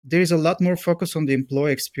there is a lot more focus on the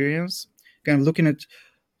employee experience, kind of looking at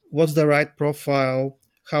what's the right profile,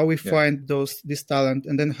 how we find this talent,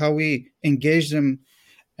 and then how we engage them,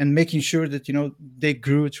 and making sure that they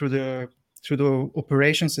grew through the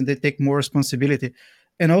operations and they take more responsibility.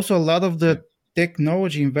 And also, a lot of the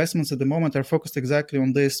technology investments at the moment are focused exactly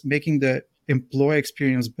on this, making the employee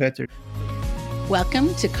experience better.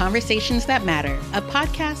 Welcome to Conversations That Matter, a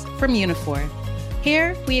podcast from Uniphore.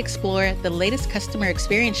 Here, we explore the latest customer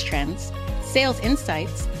experience trends, sales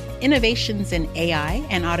insights, innovations in AI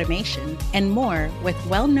and automation, and more with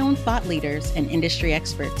well-known thought leaders and industry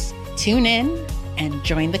experts. Tune in and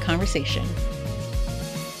join the conversation.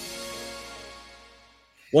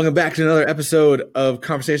 Welcome back to another episode of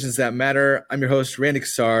Conversations That Matter. I'm your host, Randy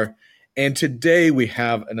Kassar, and today we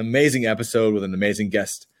have an amazing episode with an amazing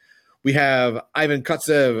guest. We have Ivan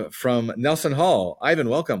Kotzev from NelsonHall. Ivan,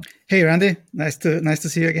 welcome. Hey, Randy. Nice to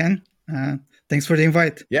see you again. Thanks for the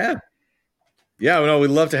invite. Yeah, no, we'd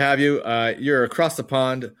love to have you. You're across the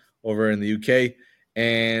pond over in the UK,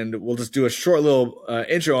 and we'll just do a short little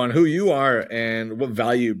intro on who you are and what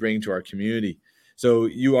value you bring to our community. So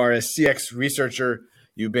you are a CX researcher.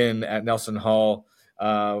 You've been at NelsonHall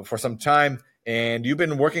for some time, and you've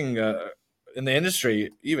been working in the industry. You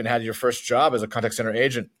even had your first job as a contact center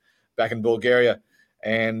agent back in Bulgaria,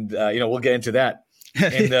 and we'll get into that.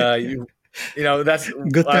 And that's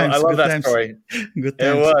good times. I love that times. story. Good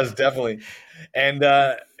times. It was definitely. And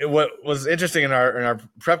what was interesting in our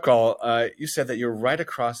prep call, you said that you're right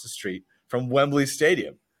across the street from Wembley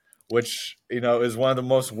Stadium, which is one of the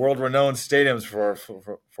most world-renowned stadiums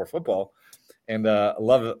for football. And I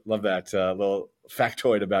love that little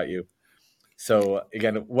factoid about you. So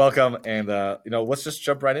again, welcome, and let's just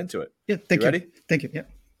jump right into it. Yeah, thank you. Ready? Thank you. Yeah.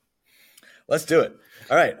 Let's do it.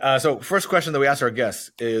 All right. So first question that we ask our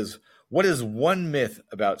guests is, what is one myth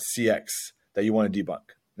about CX that you want to debunk?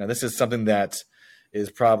 Now, this is something that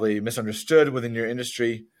is probably misunderstood within your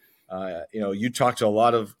industry. You talk to a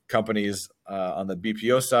lot of companies on the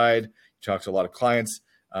BPO side. You talk to a lot of clients.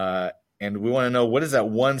 And we want to know, what is that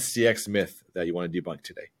one CX myth that you want to debunk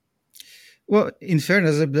today? Well, in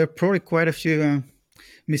fairness, there are probably quite a few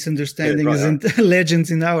misunderstandings and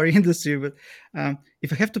legends in our industry. But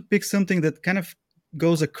if I have to pick something that kind of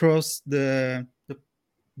goes across the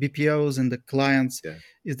BPOs and the clients,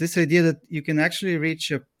 is this idea that you can actually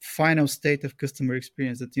reach a final state of customer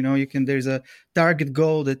experience. That there's a target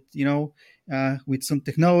goal that with some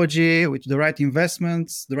technology, with the right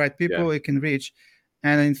investments, the right people, you can reach.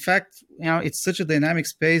 And in fact, it's such a dynamic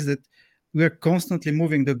space that we are constantly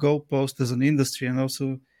moving the goalpost as an industry. And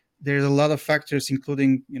also there's a lot of factors,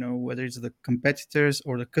 including, whether it's the competitors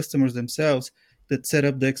or the customers themselves, that set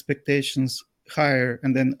up the expectations higher.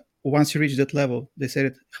 And then once you reach that level, they set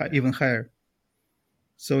it even higher.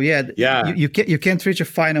 So you can't reach a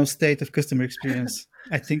final state of customer experience.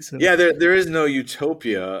 I think so. Yeah, there is no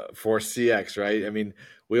utopia for CX, right? I mean,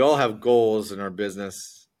 we all have goals in our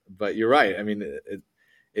business, but you're right. I mean,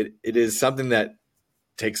 it is something that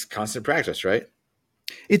takes constant practice, right?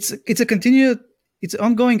 It's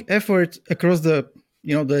ongoing effort across the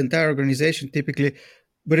entire organization typically,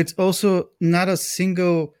 but it's also not a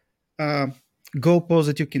single goalpost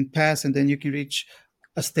that you can pass and then you can reach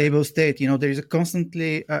a stable state. There is a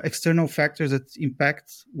constantly external factors that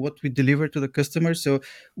impact what we deliver to the customer. So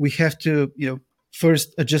we have to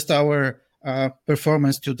first adjust our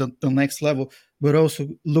performance to the next level, but also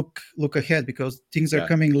look ahead, because things are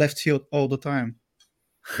coming left field all the time.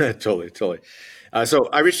 Totally. So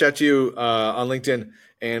I reached out to you on LinkedIn,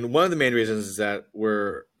 and one of the main reasons is that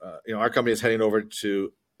we're, our company is heading over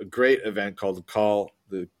to a great event called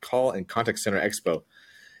the Call and Contact Center Expo,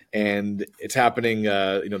 and it's happening,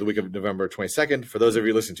 the week of November 22nd. For those of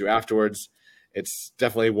you listening to afterwards, it's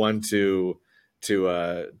definitely one to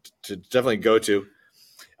definitely go to,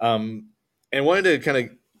 and wanted to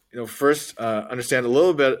kind of first understand a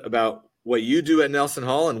little bit about what you do at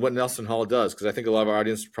NelsonHall and what NelsonHall does, because I think a lot of our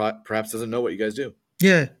audience perhaps doesn't know what you guys do.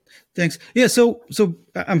 Yeah, thanks. Yeah, so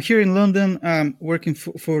I'm here in London, working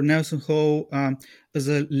for NelsonHall as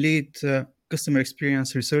a lead customer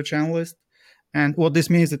experience research analyst. And what this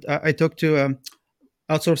means is that I talk to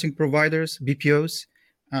outsourcing providers, BPOs,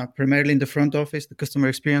 primarily in the front office, the customer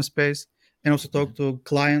experience space, and also talk to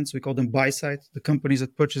clients. We call them buy side, the companies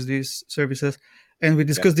that purchase these services. And we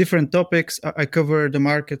discuss different topics. I cover the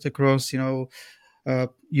market across,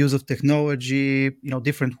 use of technology,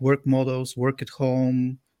 different work models, work at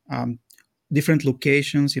home, different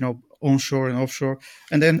locations, onshore and offshore.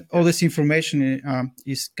 And then all this information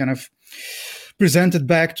is kind of presented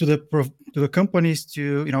back to the companies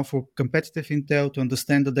to, for competitive intel, to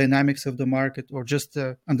understand the dynamics of the market, or just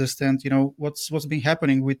understand, what's been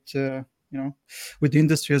happening with, with the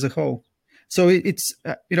industry as a whole. So it's,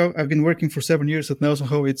 I've been working for 7 years at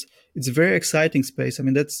NelsonHall. It's a very exciting space. I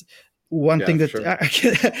mean, that's one thing that sure.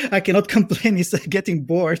 I cannot complain is getting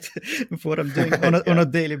bored of what I'm doing on a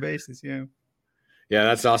daily basis. Yeah. Yeah,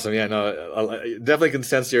 that's awesome. Yeah, no, I definitely can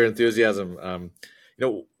sense your enthusiasm.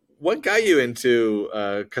 What got you into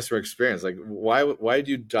customer experience? Like, why did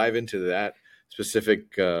you dive into that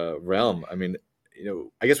specific realm? I mean,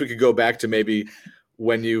 I guess we could go back to maybe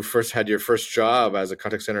when you first had your first job as a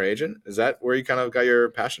contact center agent. Is that where you kind of got your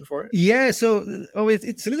passion for it? Yeah. So,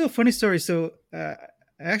 it's a little funny story. So, I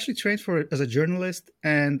actually trained as a journalist,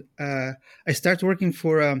 and I started working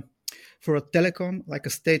for a telecom, like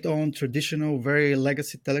a state-owned, traditional, very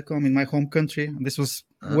legacy telecom in my home country. And this was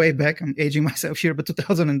way back. I'm aging myself here, but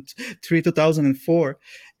 2003, 2004.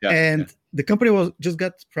 The company just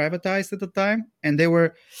got privatized at the time, and they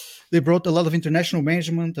brought a lot of international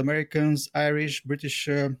management, Americans, Irish, British,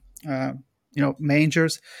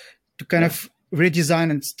 managers, to kind of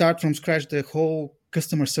redesign and start from scratch the whole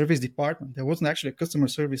customer service department. There wasn't actually a customer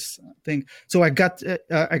service thing. So I got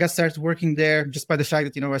started working there just by the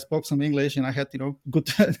fact that, I spoke some English and I had, good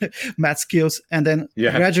math skills, and then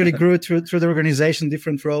gradually grew through the organization,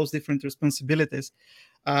 different roles, different responsibilities.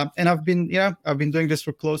 And I've been doing this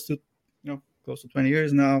for close to 20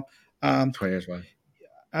 years now. 20 years, wow.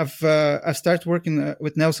 I've started working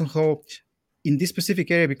with NelsonHall in this specific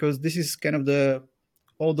area because this is kind of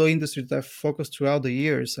all the industry that I've focused throughout the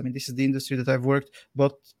years. I mean, this is the industry that I've worked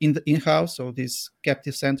both in the in-house, so these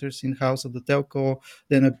captive centers in-house of the telco,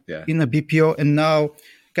 then in a BPO, and now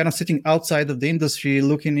kind of sitting outside of the industry,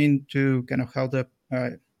 looking into kind of how the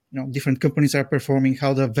different companies are performing,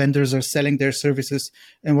 how the vendors are selling their services,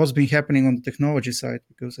 and what's been happening on the technology side.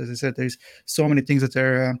 Because, as I said, there's so many things that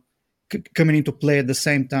are coming into play at the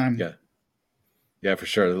same time. Yeah, for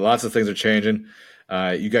sure. Lots of things are changing.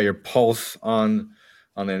 You got your pulse on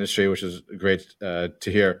the industry, which is great to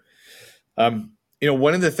hear.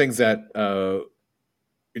 One of the things that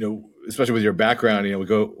especially with your background,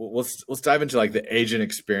 let's dive into like the agent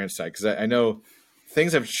experience side, because I know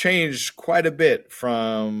things have changed quite a bit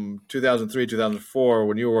from 2003, 2004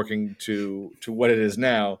 when you were working to what it is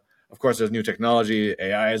now. Of course, there's new technology,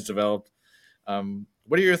 AI has developed.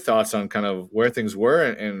 What are your thoughts on kind of where things were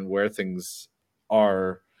and where things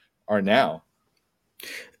are now?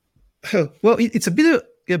 Well, it's a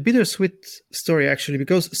bittersweet story, actually,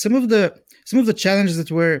 because some of the challenges that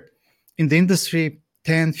were in the industry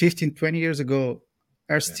 10, 15, 20 years ago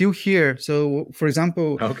are still here. So, for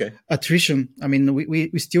example, attrition. I mean, we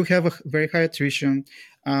still have a very high attrition.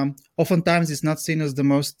 Oftentimes, it's not seen as the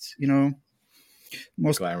most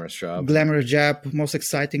glamorous job, most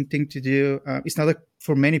exciting thing to do. It's not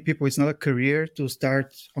for many people, it's not a career to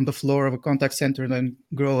start on the floor of a contact center and then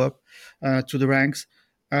grow up to the ranks.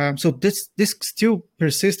 So this still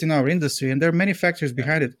persists in our industry, and there are many factors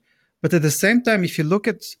behind it. But at the same time, if you look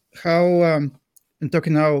at how, and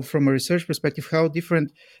talking now from a research perspective, how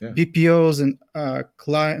different BPOs and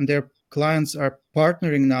their clients are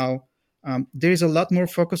partnering now, there is a lot more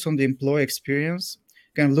focus on the employee experience,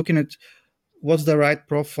 kind of looking at what's the right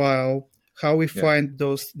profile, how we find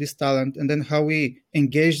this talent, and then how we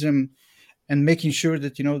engage them, and making sure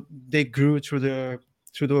that they grew through the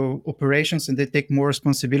operations and they take more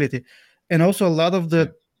responsibility. And also a lot of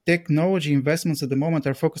the technology investments at the moment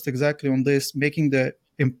are focused exactly on this, making the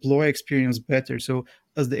employee experience better. So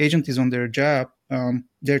as the agent is on their job,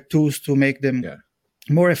 there are tools to make them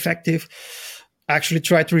more effective, actually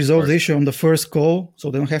try to resolve the issue on the first call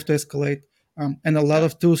so they don't have to escalate. And a lot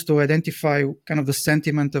of tools to identify kind of the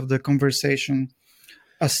sentiment of the conversation,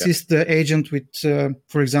 assist the agent with,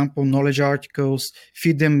 for example, knowledge articles,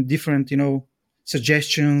 feed them different,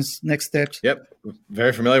 suggestions, next steps. Yep,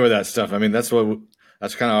 very familiar with that stuff. I mean, that's kind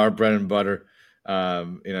of our bread and butter,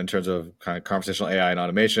 in terms of kind of conversational AI and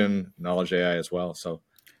automation, knowledge AI as well. So,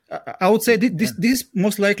 I would say this is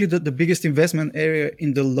most likely the biggest investment area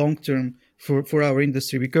in the long term for our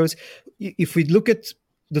industry, because if we look at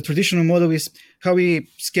the traditional model is how we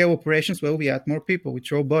scale operations. Well, we add more people, we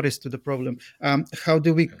throw bodies to the problem. How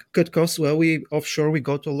do we cut costs? Well, we offshore, we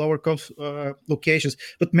go to lower cost locations.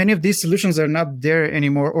 But many of these solutions are not there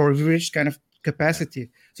anymore, or we've reached kind of capacity.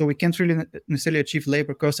 So we can't really necessarily achieve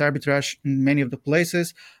labor cost arbitrage in many of the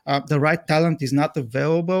places. The right talent is not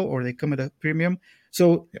available, or they come at a premium.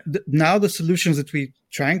 So now the solutions that we're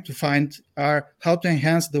trying to find are how to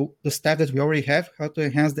enhance the staff that we already have, how to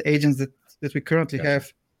enhance the agents that we currently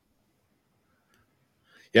have.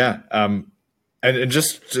 Yeah. And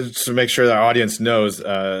just to make sure that our audience knows,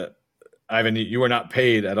 Ivan, you were not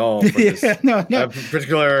paid at all for this no.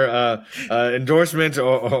 particular endorsement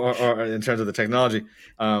or in terms of the technology.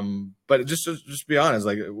 But just be honest,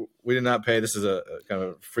 like we did not pay. This is a kind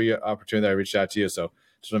of free opportunity that I reached out to you. So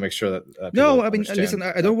just want to make sure that no, I mean, listen,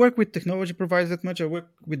 I don't work with technology providers that much. I work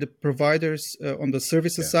with the providers on the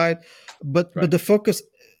services side, but the focus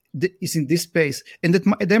is in this space, and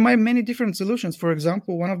that there might be many different solutions. For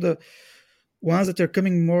example, one of the ones that are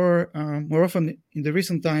coming more often in the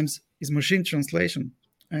recent times is machine translation,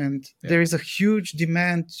 and there is a huge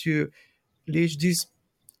demand to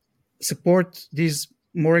support these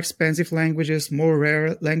more expensive languages, more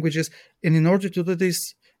rare languages, and in order to do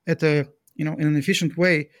this at in an efficient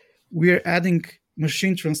way, we are adding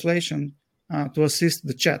machine translation to assist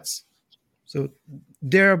the chats. So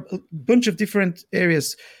there are a bunch of different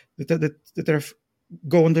areas that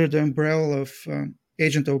go under the umbrella of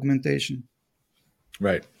agent augmentation.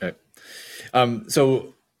 Right.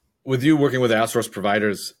 So with you working with outsourced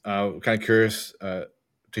providers, kind of curious to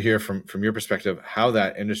hear from your perspective how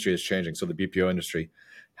that industry is changing. So the BPO industry,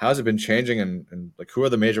 how has it been changing, and like who are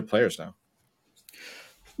the major players now?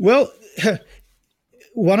 Well,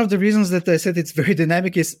 one of the reasons that I said it's very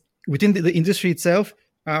dynamic is within the industry itself.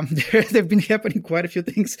 There have been happening quite a few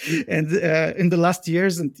things, and in the last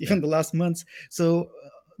years and even the last months. So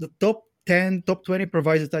the top 10, top 20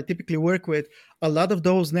 providers that I typically work with, a lot of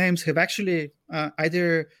those names have actually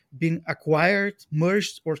either been acquired,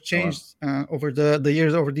 merged, or changed over the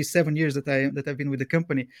years, over these 7 years that I've been with the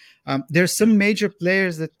company. There are some major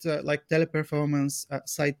players that like Teleperformance,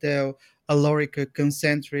 Sitel, Alorica,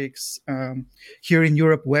 Concentrix, here in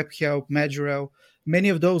Europe, Webhelp, Majorel. Many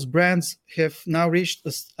of those brands have now reached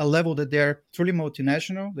a level that they're truly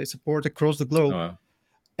multinational. They support across the globe.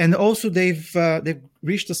 And also they've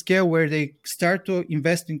reached a scale where they start to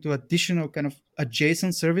invest into additional kind of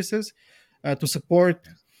adjacent services to support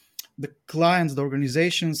the clients, the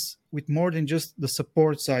organizations, with more than just the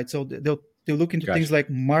support side. So they'll look into things like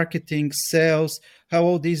marketing, sales, how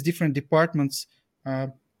all these different departments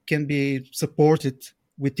can be supported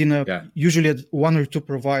within usually one or two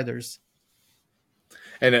providers.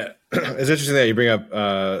 And it's interesting that you bring up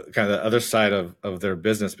kind of the other side of their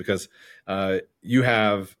business, because you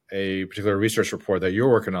have a particular research report that you're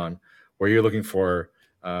working on where you're looking for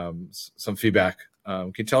some feedback.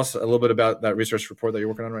 Can you tell us a little bit about that research report that you're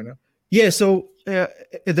working on right now? Yeah, so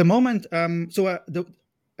at the moment,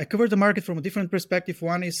 I cover the market from a different perspective.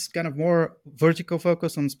 One is kind of more vertical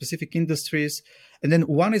focus on specific industries. And then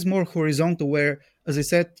one is more horizontal where, as I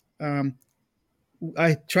said,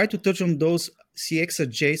 I try to touch on those CX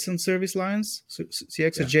adjacent service lines, so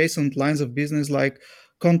CX adjacent lines of business like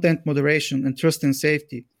content moderation and trust and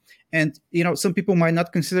safety. And, some people might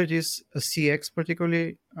not consider this a CX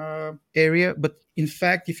particularly area, but in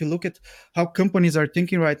fact, if you look at how companies are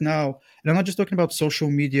thinking right now, and I'm not just talking about social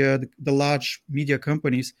media, the large media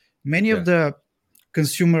companies, many of the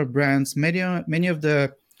consumer brands, many of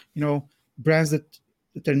the, brands that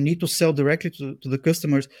they need to sell directly to the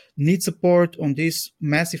customers need support on these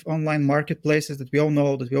massive online marketplaces that we all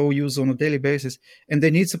know, that we all use on a daily basis. And they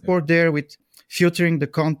need support there with filtering the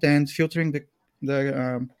content, filtering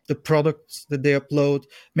the products that they upload,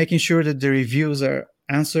 making sure that the reviews are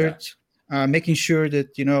answered, making sure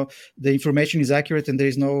that, the information is accurate and there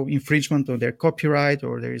is no infringement on their copyright,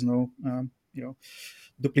 or there is no,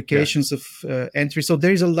 duplications of entry. So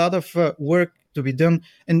there is a lot of work to be done.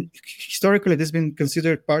 And historically, this has been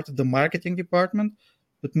considered part of the marketing department,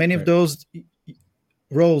 but many of those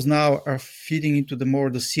roles now are feeding into the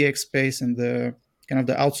CX space and the kind of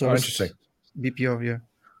the outsourced BPO. Yeah.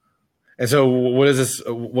 And so what is this?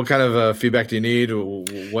 What kind of feedback do you need?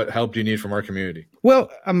 What help do you need from our community?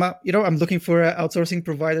 Well, I'm looking for outsourcing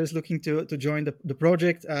providers looking to join the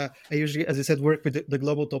project. I usually, as I said, work with the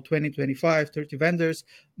global top 20, 25, 30 vendors,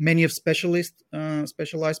 many of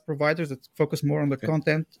specialized providers that focus more on the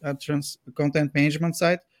content management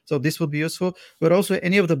side. So this will be useful, but also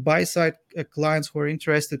any of the buy-side clients who are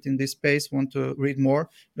interested in this space, want to read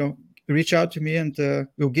more, reach out to me, and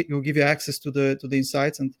we'll give you access to the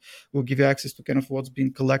insights, and we'll give you access to kind of what's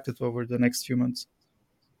been collected over the next few months.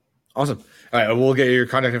 Awesome. All right, we'll get your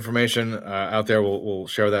contact information out there. We'll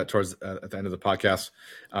share that towards at the end of the podcast.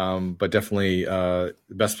 But definitely, the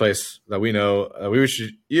best place that we know we wish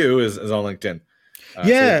you is on LinkedIn. So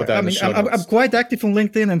I'm quite active on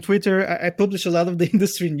LinkedIn and Twitter. I publish a lot of the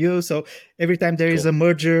industry news. So every time there is a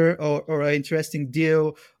merger or an interesting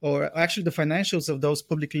deal, or actually the financials of those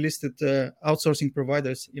publicly listed outsourcing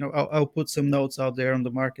providers, I'll put some notes out there on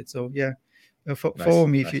the market. So follow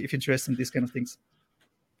me if you're interested in these kind of things.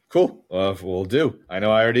 Cool. We'll do. I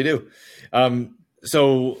know I already do.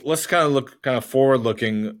 So let's kind of look forward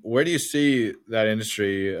looking. Where do you see that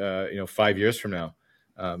industry, 5 years from now?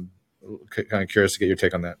 Kind of curious to get your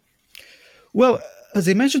take on that. Well, as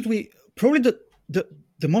I mentioned, we probably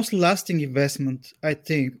the most lasting investment, I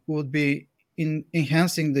think, would be in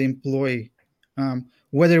enhancing the employee,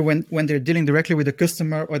 whether when they're dealing directly with the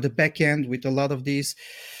customer or the back end with a lot of these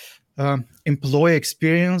employee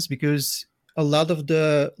experience, because a lot of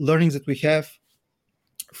the learnings that we have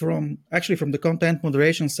from the content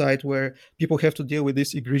moderation side, where people have to deal with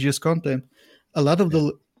this egregious content, a lot of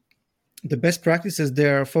the best practices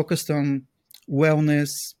there are focused on wellness,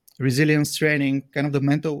 resilience training, kind of the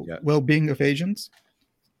mental well-being of agents.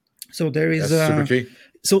 So there is super key.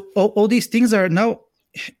 So all these things are now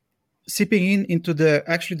seeping into the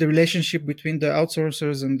relationship between the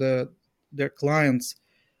outsourcers and their clients.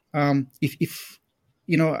 If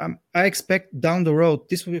I expect down the road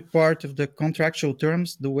this will be part of the contractual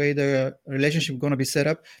terms, the way the relationship is going to be set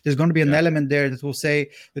up. There's going to be an element there that will say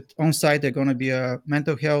that on site they're going to be a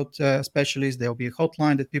mental health specialist. There'll be a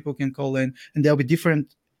hotline that people can call in, and there'll be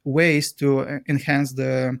different ways to enhance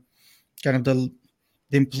the kind of the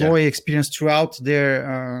employee experience throughout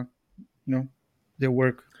their their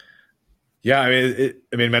work. Yeah, I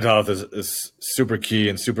mean, mental health is super key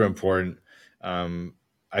and super important.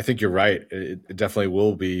 I think you're right. It definitely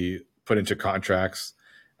will be put into contracts.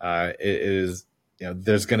 It is,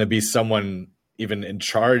 there's going to be someone even in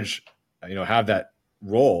charge, have that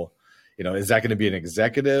role. Is that going to be an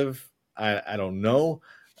executive? I don't know.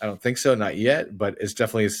 I don't think so, not yet. But it's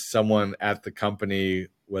definitely someone at the company,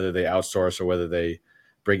 whether they outsource or whether they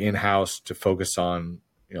bring in-house to focus on,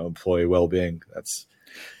 employee well-being. That's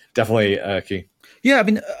definitely key. Yeah, I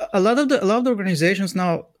mean, a lot of the organizations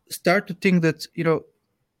now start to think that,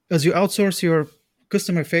 as you outsource your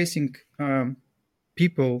customer-facing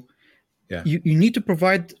people, you need to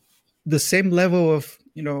provide the same level of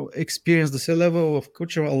experience, the same level of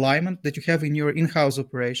cultural alignment that you have in your in-house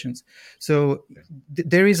operations. So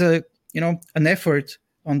there is an effort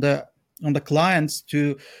on the clients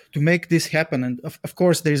to make this happen, and of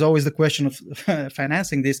course there is always the question of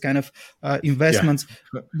financing these kind of investments.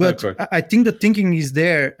 But I think the thinking is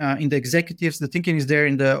there in the executives. The thinking is there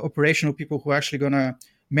in the operational people who are actually going to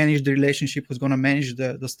manage the relationship, who's going to manage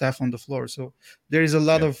the staff on the floor. So there is a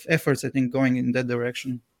lot of efforts, I think, going in that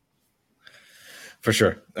direction. For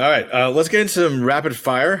sure. All right, let's get into some rapid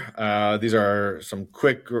fire. These are some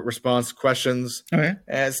quick response questions. Okay.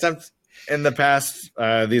 And in the past,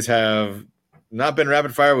 these have not been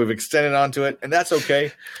rapid fire. We've extended onto it, and that's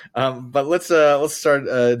okay. But let's start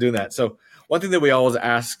doing that. So one thing that we always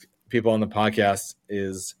ask people on the podcast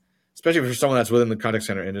is, especially for someone that's within the contact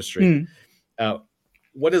center industry,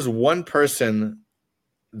 what is one person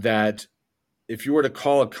that, if you were to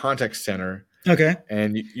call a contact center,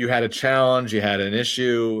 and you had a challenge, you had an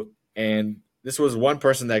issue, and this was one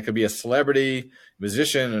person that could be a celebrity,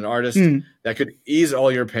 musician, an artist that could ease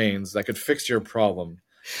all your pains, that could fix your problem,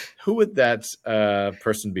 who would that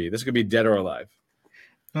person be? This could be dead or alive.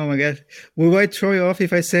 Oh my God. Will I throw you off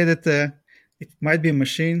if I say that it might be a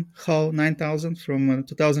machine, HAL 9000 from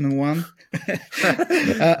 2001?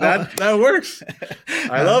 That works.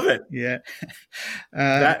 I love it. Yeah.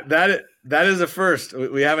 That is a first.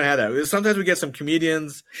 We haven't had that. Sometimes we get some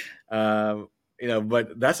comedians,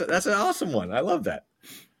 but that's an awesome one. I love that.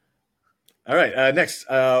 All right. Next,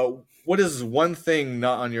 what is one thing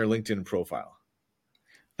not on your LinkedIn profile?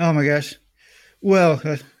 Oh my gosh. Well,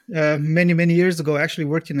 many years ago, I actually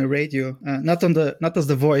worked in a radio, not as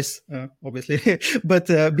the voice, obviously, but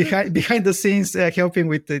behind the scenes, helping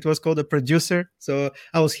with, it was called a producer. So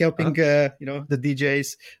I was helping, the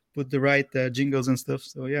DJs put the right jingles and stuff.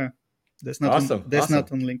 So yeah, that's not awesome.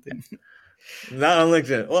 Not on LinkedIn. Not on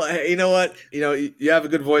LinkedIn. Well, hey, you know what? You have a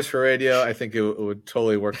good voice for radio. I think it would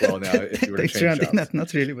totally work well now if you were to change jobs.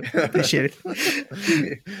 Not really, but I appreciate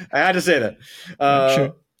it. I had to say that.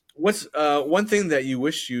 Sure. What's one thing that you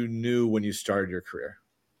wish you knew when you started your career?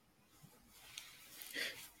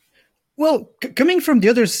 Well, coming from the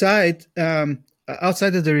other side,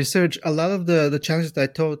 outside of the research, a lot of the challenges that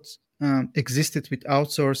I thought existed with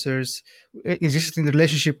outsourcers, existed in the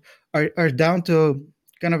relationship, are down to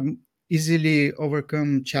kind of easily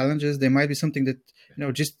overcome challenges. There might be something that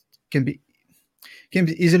just can be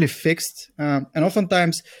easily fixed, and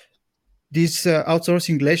oftentimes this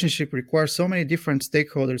outsourcing relationship requires so many different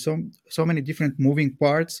stakeholders, so many different moving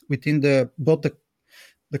parts within both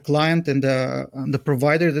the client and the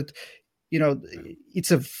provider, that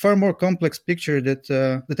it's a far more complex picture that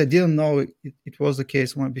I didn't know it was the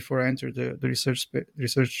case before I entered the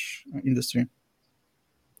research industry.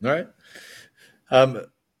 All right.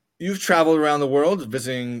 you've traveled around the world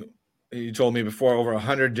visiting, you told me before, over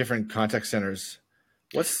 100 different contact centers.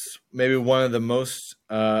 What's maybe one of the most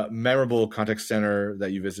memorable contact center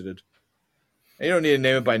that you visited? And you don't need to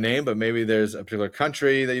name it by name, but maybe there's a particular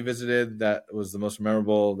country that you visited that was the most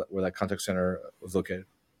memorable, where that contact center was located.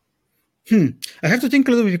 I have to think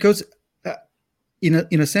a little bit, because in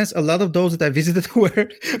a sense, a lot of those that I visited were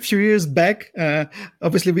a few years back.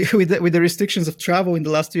 Obviously, with the restrictions of travel in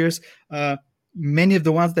the last years, many of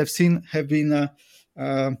the ones that I've seen have been,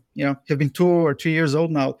 have been 2 or 3 years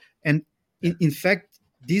old now. And in fact,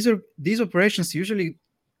 these operations usually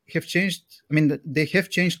have changed. I mean, they have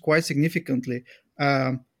changed quite significantly.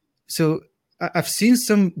 So I've seen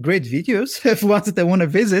some great videos of ones that I want to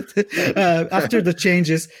visit after the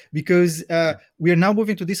changes, because we are now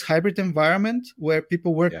moving to this hybrid environment where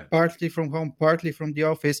people work partly from home, partly from the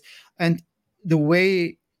office. And the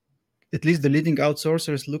way, at least the leading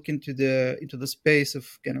outsourcers look into the space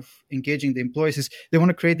of kind of engaging the employees, is they want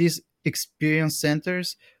to create these experience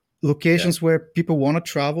centers, locations where people want to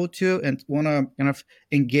travel to and want to kind of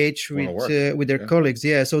engage with their colleagues.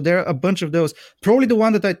 Yeah, so there are a bunch of those. Probably the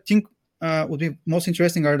one that I think would be most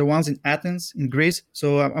interesting are the ones in Athens, in Greece.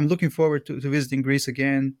 So I'm looking forward to visiting Greece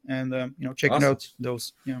again and checking out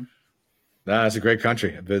those. Yeah, that's a great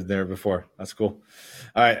country. I've been there before. That's cool.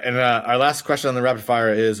 All right, and our last question on the rapid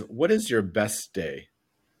fire is: what is your best day?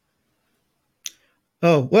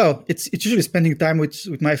 Oh well, it's usually spending time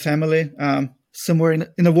with my family. Somewhere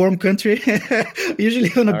in a warm country, usually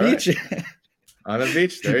on a beach. Right. On a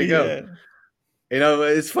beach, there you go.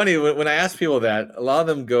 It's funny when I ask people that, a lot of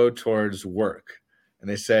them go towards work, and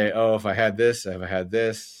they say, "Oh, if I had this, if I had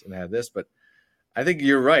this, and I had this." But I think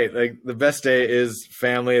you're right. Like, the best day is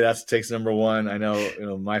family. That takes number one. I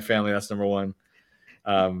know, my family, that's number one.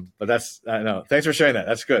 But I know. Thanks for sharing that.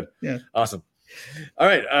 That's good. Yeah. Awesome. All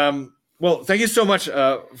right. Well, thank you so much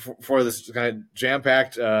for this kind of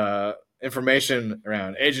jam-packed information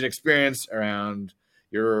around agent experience, around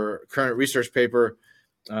your current research paper,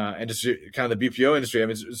 and just kind of the BPO industry. I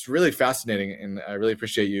mean, it's really fascinating, and I really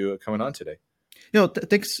appreciate you coming on today.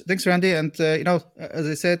 Thanks, Randy. And as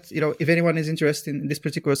I said, if anyone is interested in this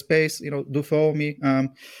particular space, do follow me.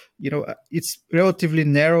 It's relatively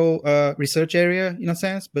narrow research area in a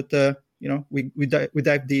sense, but we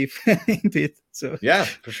dive deep into it. So yeah,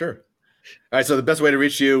 for sure. All right. So the best way to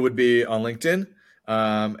reach you would be on LinkedIn.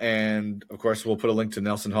 And of course, we'll put a link to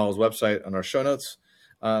Nelson Hall's website on our show notes.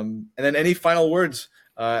 And then any final words,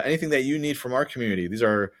 anything that you need from our community. These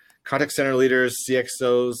are contact center leaders,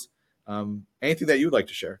 CXOs, anything that you'd like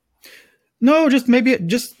to share. No, just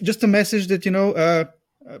a message that,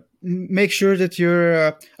 make sure that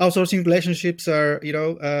your outsourcing relationships are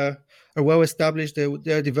well established.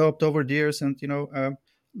 They're developed over the years, and,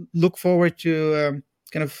 look forward to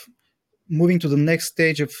kind of moving to the next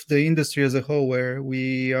stage of the industry as a whole, where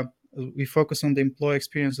we focus on the employee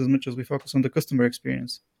experience as much as we focus on the customer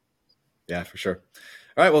experience. Yeah, for sure.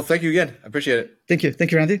 All right. Well, thank you again. I appreciate it. Thank you.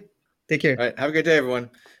 Thank you, Randy. Take care. All right. Have a great day, everyone.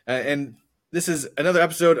 And this is another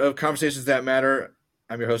episode of Conversations That Matter.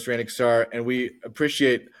 I'm your host, Randy Kassar, and we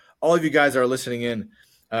appreciate all of you guys that are listening in.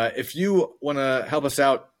 If you want to help us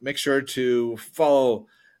out, make sure to follow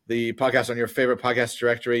the podcast on your favorite podcast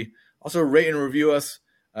directory. Also, rate and review us.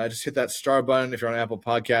 Just hit that star button if you're on Apple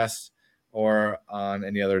Podcasts or on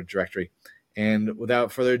any other directory. And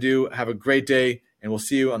without further ado, have a great day, and we'll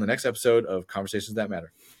see you on the next episode of Conversations That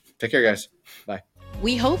Matter. Take care, guys. Bye.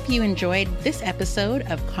 We hope you enjoyed this episode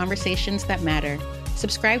of Conversations That Matter.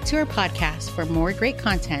 Subscribe to our podcast for more great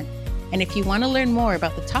content. And if you want to learn more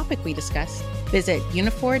about the topic we discussed, visit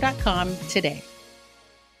unifor.com today.